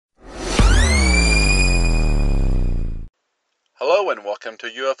Hello and welcome to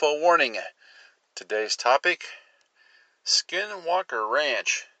UFO Warning. Today's topic, Skinwalker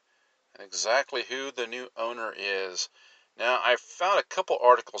Ranch, and exactly who the new owner is. Now, I found a couple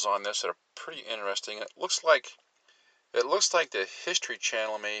articles on this that are pretty interesting. It looks like the History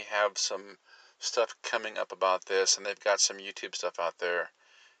Channel may have some stuff coming up about this, and they've got some YouTube stuff out there.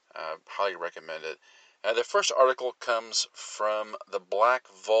 Highly recommend it. The first article comes from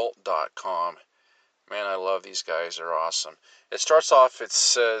theblackvault.com. Man, I love these guys. They're awesome. It starts off, it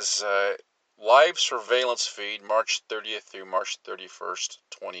says, live surveillance feed March 30th through March 31st,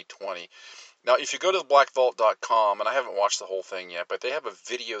 2020. Now, if you go to theblackvault.com, and I haven't watched the whole thing yet, but they have a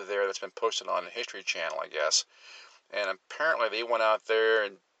video there that's been posted on the History Channel, I guess. And apparently they went out there,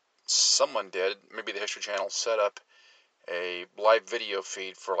 and someone did, maybe the History Channel, set up a live video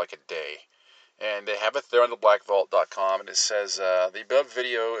feed for like a day. And they have it there on the blackvault.com, and it says, the above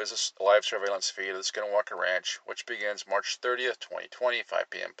video is a live surveillance feed of the Skinwalker Ranch, which begins March 30th, 2020, 5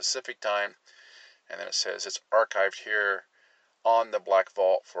 p.m. Pacific Time. And then it says it's archived here on the Black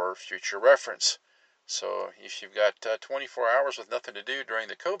Vault for future reference. So if you've got 24 hours with nothing to do during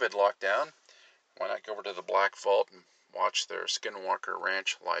the COVID lockdown, why not go over to the Black Vault and watch their Skinwalker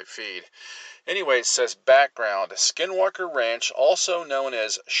Ranch live feed? Anyway, it says background. Skinwalker Ranch, also known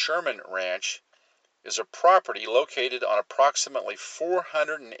as Sherman Ranch, is a property located on approximately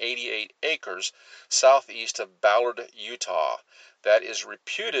 488 acres southeast of Ballard, Utah, that is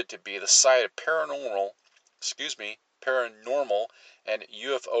reputed to be the site of paranormal and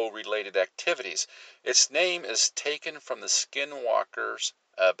UFO-related activities. Its name is taken from the skinwalkers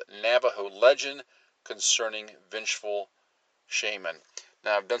of Navajo legend concerning vengeful shaman.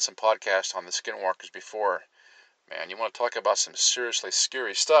 Now, I've done some podcasts on the skinwalkers before. Man, you want to talk about some seriously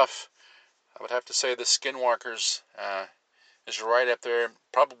scary stuff? I would have to say the Skinwalkers is right up there,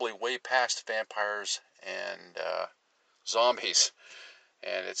 probably way past vampires and zombies.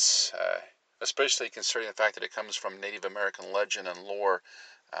 And it's especially considering the fact that it comes from Native American legend and lore.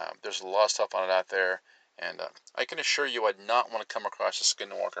 There's a lot of stuff on it out there. And I can assure you I'd not want to come across a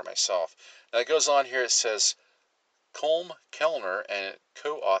Skinwalker myself. Now it goes on here, it says, Colm Kellner and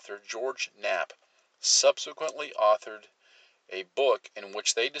co-author George Knapp subsequently authored a book in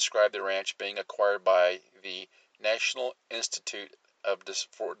which they describe the ranch being acquired by the National Institute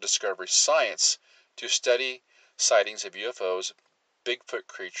for Discovery Science to study sightings of UFOs, Bigfoot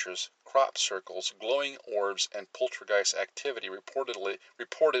creatures, crop circles, glowing orbs, and poltergeist activity reported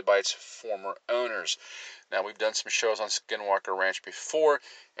by its former owners. Now, we've done some shows on Skinwalker Ranch before,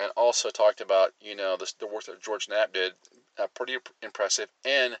 and also talked about, the work that George Knapp did, pretty impressive,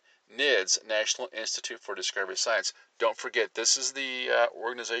 and NIDS, National Institute for Discovery Science. Don't forget, this is the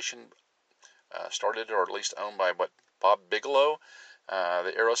organization started, or at least owned by, Bob Bigelow,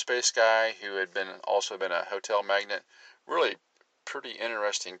 the aerospace guy who had also been a hotel magnate. Really pretty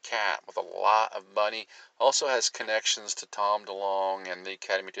interesting cat with a lot of money. Also has connections to Tom DeLonge and the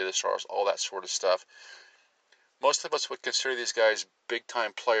Academy to the Stars, all that sort of stuff. Most of us would consider these guys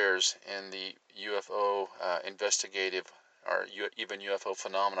big-time players in the UFO investigative or even UFO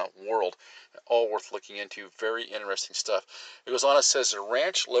phenomena world. All worth looking into. Very interesting stuff. It goes on, it says, a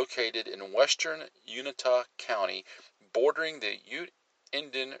ranch located in western Uinta County, bordering the Ute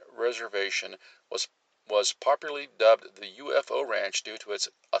Indian Reservation, was popularly dubbed the UFO Ranch due to its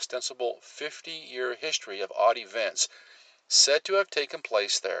ostensible 50-year history of odd events said to have taken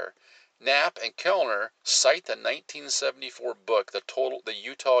place there. Knapp and Kellner cite the 1974 book, The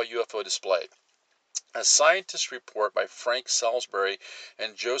Utah UFO Display. A scientist report by Frank Salisbury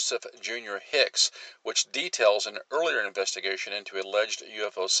and Joseph Jr. Hicks, which details an earlier investigation into alleged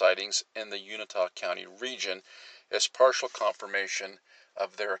UFO sightings in the Uinta County region, as partial confirmation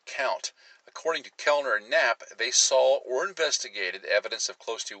of their account. According to Kellner and Knapp, they saw or investigated evidence of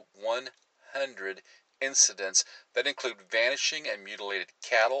close to 100 incidents that include vanishing and mutilated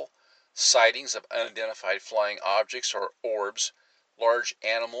cattle, sightings of unidentified flying objects or orbs, large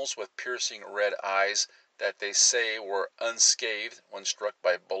animals with piercing red eyes that they say were unscathed when struck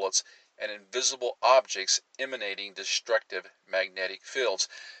by bullets, and invisible objects emanating destructive magnetic fields.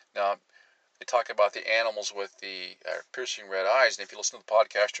 Now, they talk about the animals with the piercing red eyes, and if you listen to the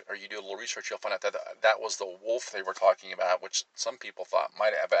podcast or you do a little research, you'll find out that that was the wolf they were talking about, which some people thought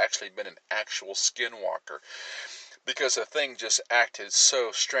might have actually been an actual skinwalker, because the thing just acted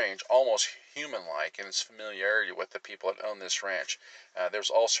so strange, almost human-like in its familiarity with the people that own this ranch. There's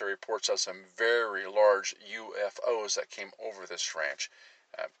also reports of some very large UFOs that came over this ranch.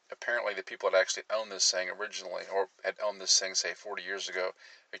 Apparently the people that actually owned this thing originally, or had owned this thing, say, 40 years ago,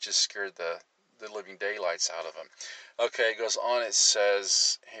 it just scared the the living daylights out of them. Okay, it goes on. It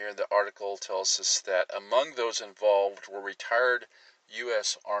says here, the article tells us that among those involved were retired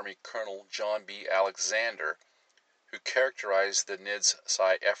U.S. Army Colonel John B. Alexander, who characterized the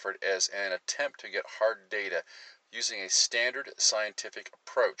NIDS-SCI effort as an attempt to get hard data using a standard scientific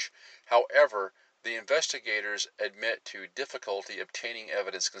approach. However, the investigators admit to difficulty obtaining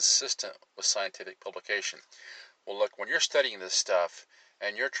evidence consistent with scientific publication. Well, look, when you're studying this stuff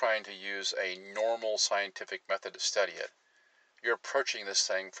and you're trying to use a normal scientific method to study it, you're approaching this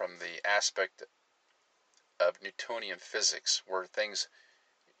thing from the aspect of Newtonian physics, where things,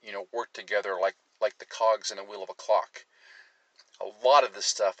 work together like the cogs in a wheel of a clock. A lot of this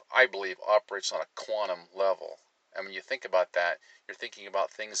stuff, I believe, operates on a quantum level. And when you think about that, you're thinking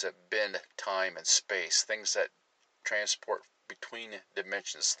about things that bend time and space, things that transport between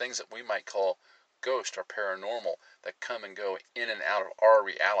dimensions, things that we might call ghost or paranormal, that come and go in and out of our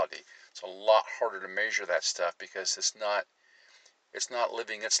reality. It's a lot harder to measure that stuff because it's not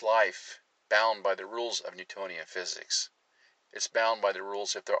living its life bound by the rules of Newtonian physics. It's bound by the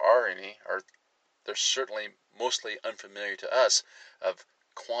rules, if there are any, or they're certainly mostly unfamiliar to us, of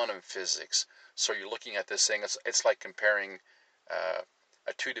quantum physics. So you're looking at this thing, it's like comparing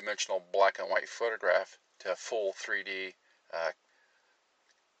a two-dimensional black and white photograph to a full 3D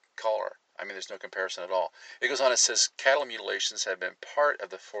color. I mean, there's no comparison at all. It goes on, it says, cattle mutilations have been part of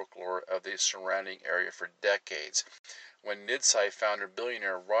the folklore of the surrounding area for decades. When NIDS-SCI founder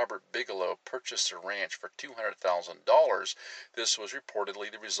billionaire Robert Bigelow purchased a ranch for $200,000, this was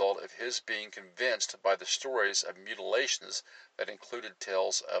reportedly the result of his being convinced by the stories of mutilations that included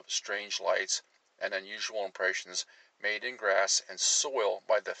tales of strange lights and unusual impressions made in grass and soil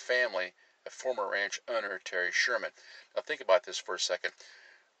by the family of former ranch owner Terry Sherman. Now think about this for a second.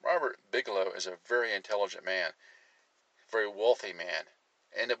 Robert Bigelow is a very intelligent man, very wealthy man,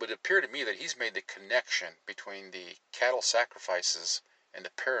 and it would appear to me that he's made the connection between the cattle sacrifices and the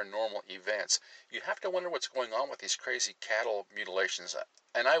paranormal events. You have to wonder what's going on with these crazy cattle mutilations.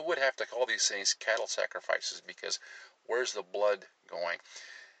 And I would have to call these things cattle sacrifices, because where's the blood going?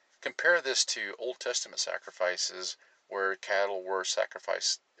 Compare this to Old Testament sacrifices, where cattle were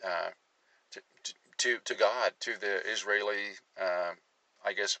sacrificed to God, to the Israeli,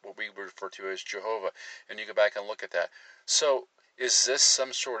 I guess what we refer to as Jehovah. And you go back and look at that. So is this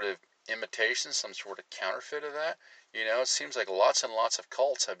some sort of imitation, some sort of counterfeit of that? It seems like lots and lots of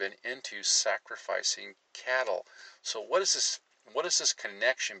cults have been into sacrificing cattle. So what is this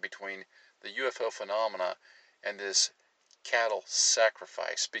connection between the UFO phenomena and this cattle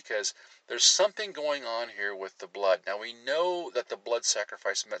sacrifice? Because there's something going on here with the blood. Now we know that the blood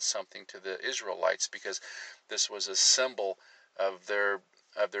sacrifice meant something to the Israelites, because this was a symbol of their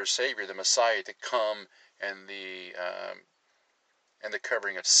Savior, the Messiah, to come, and the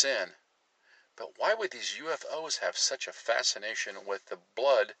covering of sin. But why would these UFOs have such a fascination with the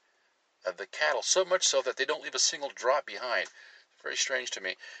blood of the cattle, so much so that they don't leave a single drop behind? Very strange to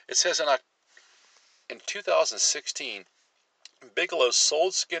me. It says in 2016, Bigelow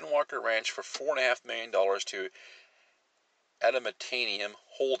sold Skinwalker Ranch for $4.5 million to Adamantium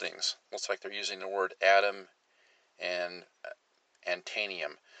Holdings. Looks like they're using the word Adam and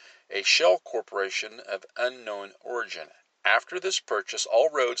Antanium, a shell corporation of unknown origin. After this purchase, all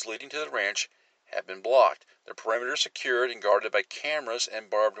roads leading to the ranch have been blocked, the perimeter secured and guarded by cameras and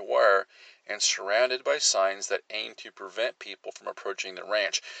barbed wire, and surrounded by signs that aim to prevent people from approaching the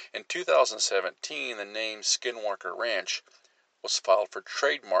ranch. In 2017, the name Skinwalker Ranch was filed for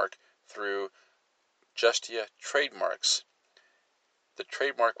trademark through Justia Trademarks. The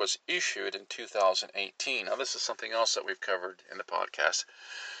trademark was issued in 2018. Now, this is something else that we've covered in the podcast.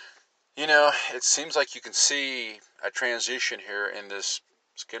 It seems like you can see a transition here in this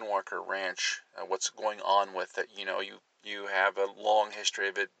Skinwalker Ranch, what's going on with it. You have a long history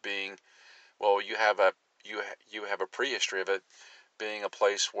of it being, well, you have a prehistory of it being a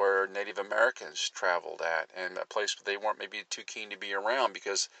place where Native Americans traveled at, and a place they weren't maybe too keen to be around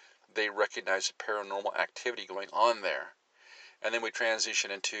because they recognized the paranormal activity going on there. And then we transition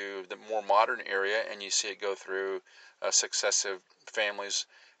into the more modern area, and you see it go through successive families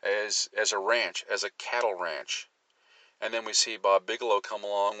as a ranch, as a cattle ranch. And then we see Bob Bigelow come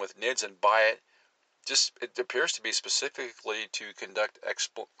along with NIDS and buy it. It appears to be specifically to conduct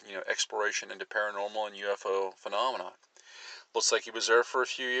exploration into paranormal and UFO phenomena. Looks like he was there for a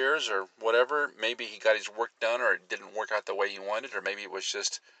few years or whatever. Maybe he got his work done, or it didn't work out the way he wanted, or maybe it was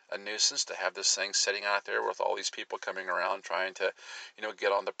just a nuisance to have this thing sitting out there with all these people coming around trying to,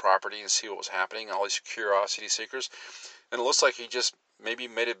 get on the property and see what was happening, all these curiosity seekers. And it looks like he just maybe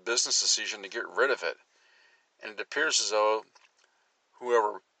made a business decision to get rid of it. And it appears as though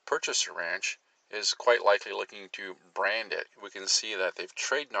whoever purchased the ranch is quite likely looking to brand it. We can see that they've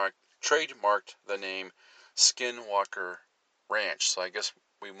trademarked the name Skinwalker Ranch. So I guess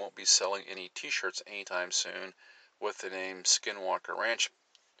we won't be selling any t-shirts anytime soon with the name Skinwalker Ranch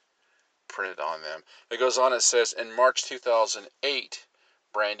printed on them. It goes on, it says, in March 2008,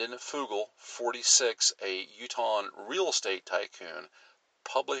 Brandon Fugal, 46, a Utah real estate tycoon,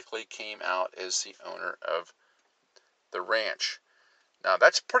 publicly came out as the owner of the ranch. Now,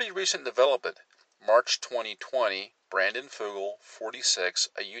 that's pretty recent development. March 2020, Brandon Fugal, 46,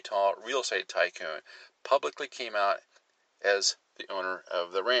 a Utah real estate tycoon, publicly came out as the owner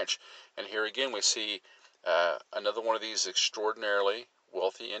of the ranch. And here again we see another one of these extraordinarily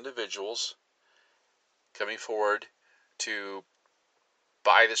wealthy individuals coming forward to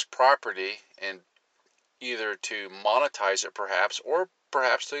buy this property and either to monetize it perhaps, or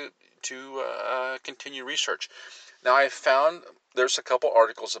perhaps to continue research. Now, I found there's a couple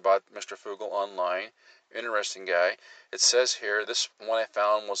articles about Mr. Fugal online. Interesting guy. It says here, this one I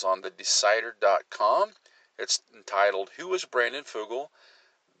found was on thedecider.com. It's entitled, Who is Brandon Fugal?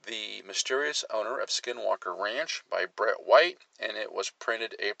 The Mysterious Owner of Skinwalker Ranch by Brett White, and it was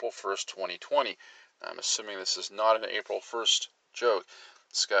printed April 1st, 2020. I'm assuming this is not an April 1st joke.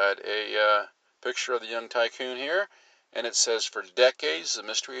 It's got a picture of the young tycoon here, and it says, for decades, the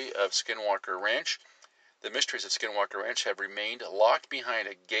mysteries of Skinwalker Ranch have remained locked behind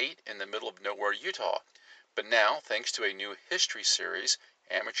a gate in the middle of nowhere, Utah. But now, thanks to a new history series,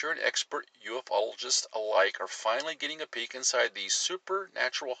 amateur and expert ufologists alike are finally getting a peek inside the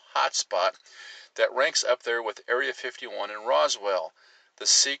supernatural hotspot that ranks up there with Area 51 in Roswell. The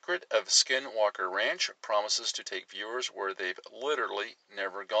Secret of Skinwalker Ranch promises to take viewers where they've literally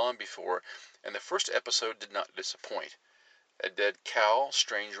never gone before, and the first episode did not disappoint. A dead cow,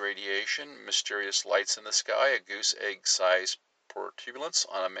 strange radiation, mysterious lights in the sky, a goose egg-sized protuberance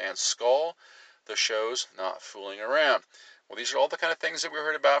on a man's skull. The show's not fooling around. Well, these are all the kind of things that we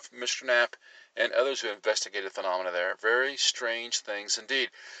heard about from Mr. Knapp and others who investigated phenomena there. Very strange things indeed.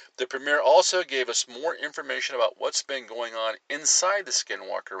 The premiere also gave us more information about what's been going on inside the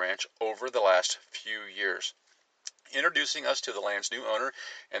Skinwalker Ranch over the last few years, introducing us to the land's new owner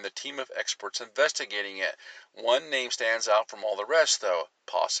and the team of experts investigating it. One name stands out from all the rest, though,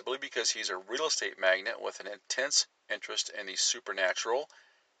 possibly because he's a real estate magnate with an intense interest in the supernatural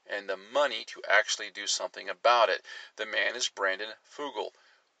and the money to actually do something about it. The man is Brandon Fugal.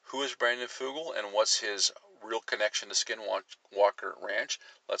 Who is Brandon Fugal, and what's his real connection to Skinwalker Ranch?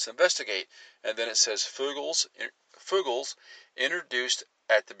 Let's investigate. And then it says Fugal's introduced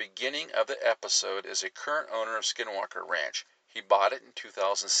at the beginning of the episode is a current owner of Skinwalker Ranch. He bought it in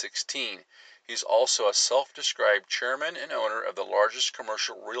 2016. He's also a self-described chairman and owner of the largest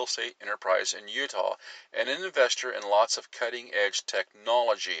commercial real estate enterprise in Utah and an investor in lots of cutting-edge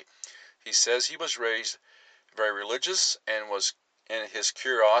technology. He says he was raised very religious and his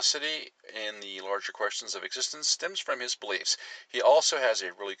curiosity in the larger questions of existence stems from his beliefs. He also has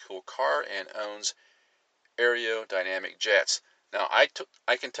a really cool car and owns aerodynamic jets. Now, I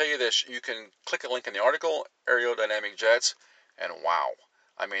can tell you this, you can click a link in the article, aerodynamic jets, and wow.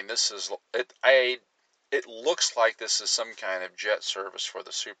 I mean, it looks like this is some kind of jet service for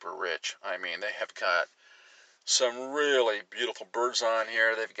the super rich. I mean, they have got some really beautiful birds on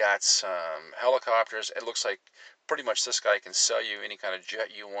here. They've got some helicopters. It looks like pretty much this guy can sell you any kind of jet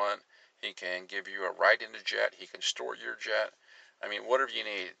you want. He can give you a ride in the jet. He can store your jet. I mean, whatever you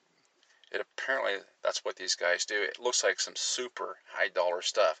need. Apparently that's what these guys do. It looks like some super high dollar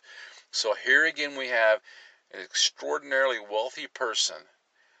stuff. So here again we have an extraordinarily wealthy person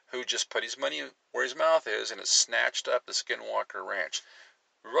who just put his money where his mouth is and has snatched up the Skinwalker Ranch.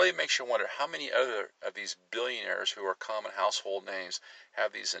 It really makes you wonder how many other of these billionaires who are common household names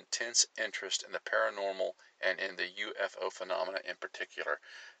have these intense interest in the paranormal and in the UFO phenomena in particular.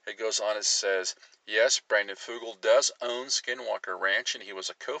 It goes on and says, yes, Brandon Fugal does own Skinwalker Ranch, and he was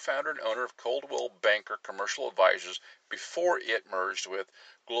a co-founder and owner of Coldwell Banker Commercial Advisors before it merged with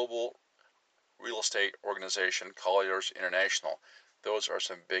global real estate organization Colliers International. Those are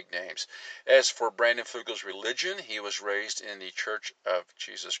some big names. As for Brandon Fugal's religion, he was raised in the Church of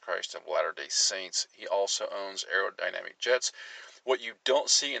Jesus Christ of Latter-day Saints. He also owns aerodynamic jets. What you don't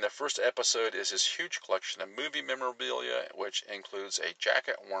see in the first episode is his huge collection of movie memorabilia, which includes a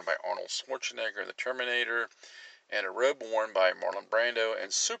jacket worn by Arnold Schwarzenegger in The Terminator, and a robe worn by Marlon Brando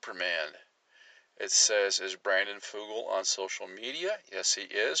and Superman. It says, is Brandon Fugal on social media? Yes, he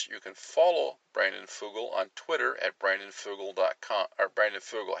is. You can follow Brandon Fugal on Twitter at BrandonFugal.com, or Brandon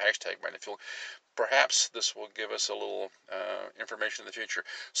Fugal, hashtag Brandon Fugal. Perhaps this will give us a little information in the future.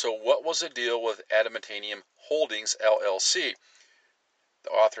 So what was the deal with Adamantium Holdings, LLC? The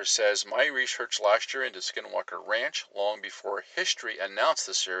author says, my research last year into Skinwalker Ranch, long before history announced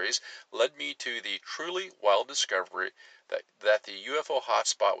the series, led me to the truly wild discovery that the UFO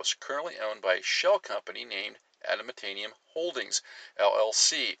hotspot was currently owned by a shell company named Adamantium Holdings,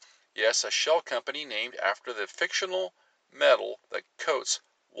 LLC. Yes, a shell company named after the fictional metal that coats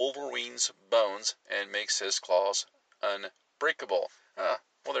Wolverine's bones and makes his claws unbreakable.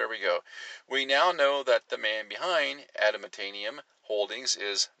 Well, there we go. We now know that the man behind Adamantium Holdings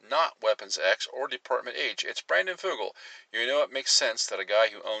is not Weapons X or Department H. It's Brandon Fugal. You know, it makes sense that a guy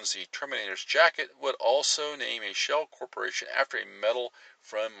who owns the Terminator's jacket would also name a shell corporation after a metal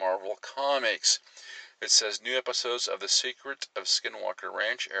from Marvel Comics. It says new episodes of The Secret of Skinwalker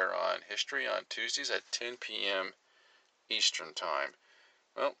Ranch air on History on Tuesdays at 10 p.m. Eastern Time.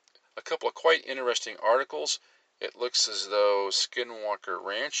 Well, a couple of quite interesting articles. It looks as though Skinwalker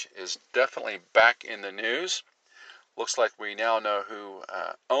Ranch is definitely back in the news. Looks like we now know who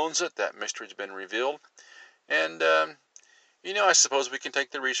owns it. That mystery's been revealed. And, I suppose we can take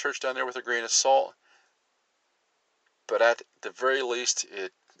the research down there with a grain of salt. But at the very least,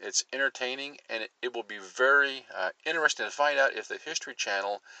 it's entertaining, and it will be very interesting to find out if the History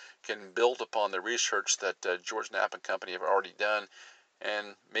Channel can build upon the research that George Knapp and company have already done.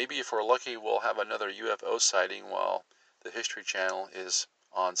 And maybe if we're lucky, we'll have another UFO sighting while the History Channel is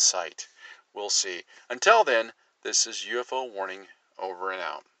on site. We'll see. Until then, this is UFO Warning, over and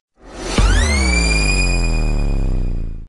out.